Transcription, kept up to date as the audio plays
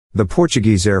The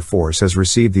Portuguese Air Force has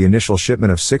received the initial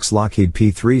shipment of 6 Lockheed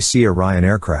P-3C Orion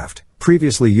aircraft,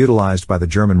 previously utilized by the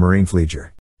German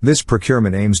Marineflieger. This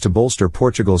procurement aims to bolster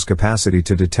Portugal's capacity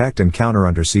to detect and counter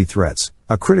undersea threats,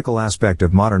 a critical aspect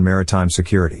of modern maritime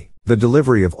security. The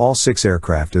delivery of all 6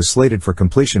 aircraft is slated for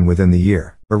completion within the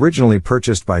year. Originally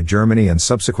purchased by Germany and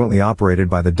subsequently operated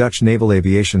by the Dutch Naval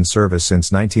Aviation Service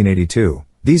since 1982,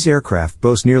 these aircraft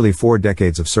boast nearly 4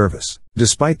 decades of service.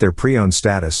 Despite their pre-owned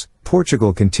status,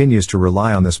 Portugal continues to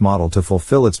rely on this model to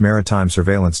fulfill its maritime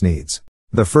surveillance needs.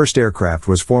 The first aircraft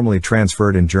was formally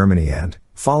transferred in Germany and,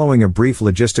 following a brief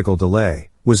logistical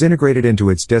delay, was integrated into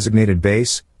its designated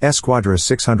base, Esquadra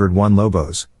 601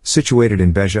 Lobos, situated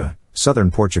in Beja,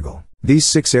 southern Portugal. These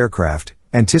 6 aircraft,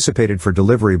 anticipated for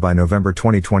delivery by November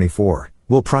 2024,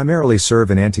 will primarily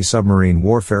serve in anti-submarine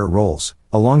warfare roles,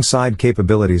 alongside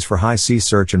capabilities for high-sea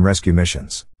search and rescue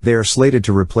missions. They are slated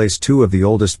to replace 2 of the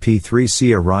oldest P-3C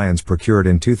Orions procured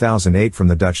in 2008 from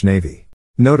the Dutch Navy.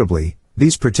 Notably,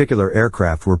 these particular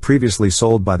aircraft were previously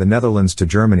sold by the Netherlands to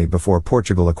Germany before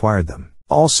Portugal acquired them.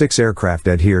 All 6 aircraft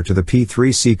adhere to the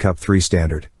P-3C Cup 3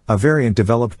 standard, a variant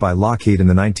developed by Lockheed in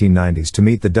the 1990s to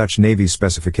meet the Dutch Navy's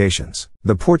specifications.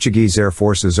 The Portuguese Air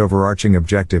Force's overarching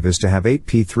objective is to have 8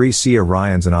 P-3C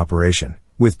Orions in operation,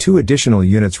 with 2 additional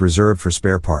units reserved for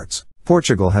spare parts.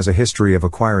 Portugal has a history of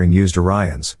acquiring used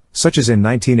Orions, such as in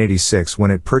 1986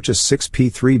 when it purchased 6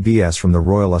 P-3Bs from the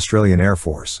Royal Australian Air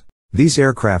Force. These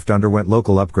aircraft underwent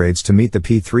local upgrades to meet the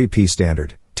P-3P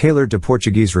standard, tailored to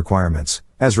Portuguese requirements,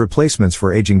 as replacements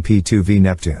for aging P-2V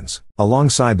Neptunes.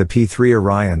 Alongside the P-3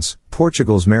 Orions,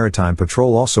 Portugal's maritime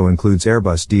patrol also includes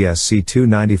Airbus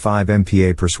DSC-295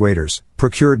 MPA Persuaders,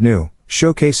 procured new,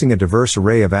 showcasing a diverse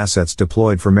array of assets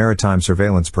deployed for maritime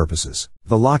surveillance purposes.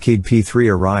 The Lockheed P-3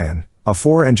 Orion, a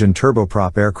 4-engine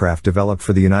turboprop aircraft developed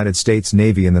for the United States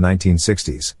Navy in the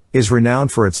 1960s, is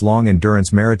renowned for its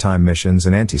long-endurance maritime missions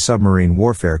and anti-submarine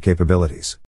warfare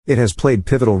capabilities. It has played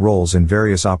pivotal roles in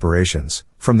various operations,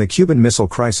 from the Cuban Missile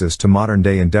Crisis to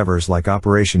modern-day endeavors like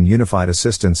Operation Unified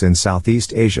Assistance in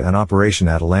Southeast Asia and Operation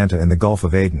Atalanta in the Gulf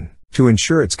of Aden. To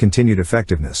ensure its continued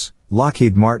effectiveness,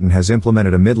 Lockheed Martin has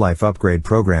implemented a midlife upgrade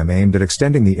program aimed at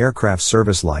extending the aircraft's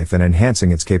service life and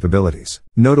enhancing its capabilities.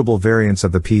 Notable variants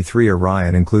of the P-3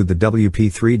 Orion include the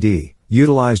WP-3D,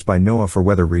 utilized by NOAA for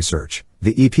weather research,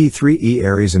 the EP-3E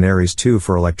Ares and Ares II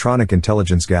for electronic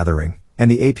intelligence gathering,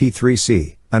 and the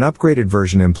AP-3C, an upgraded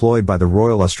version employed by the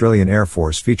Royal Australian Air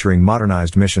Force featuring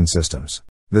modernized mission systems.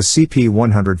 The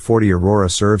CP-140 Aurora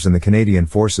serves in the Canadian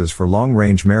Forces for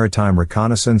long-range maritime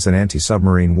reconnaissance and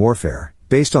anti-submarine warfare,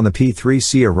 based on the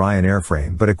P-3C Orion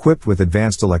airframe but equipped with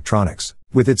advanced electronics.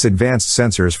 With its advanced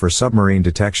sensors for submarine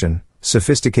detection,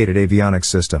 sophisticated avionics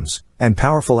systems, and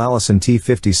powerful Allison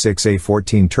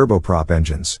T-56A-14 turboprop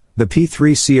engines, the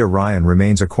P-3C Orion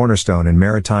remains a cornerstone in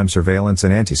maritime surveillance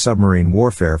and anti-submarine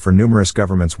warfare for numerous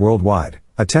governments worldwide,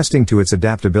 attesting to its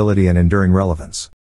adaptability and enduring relevance.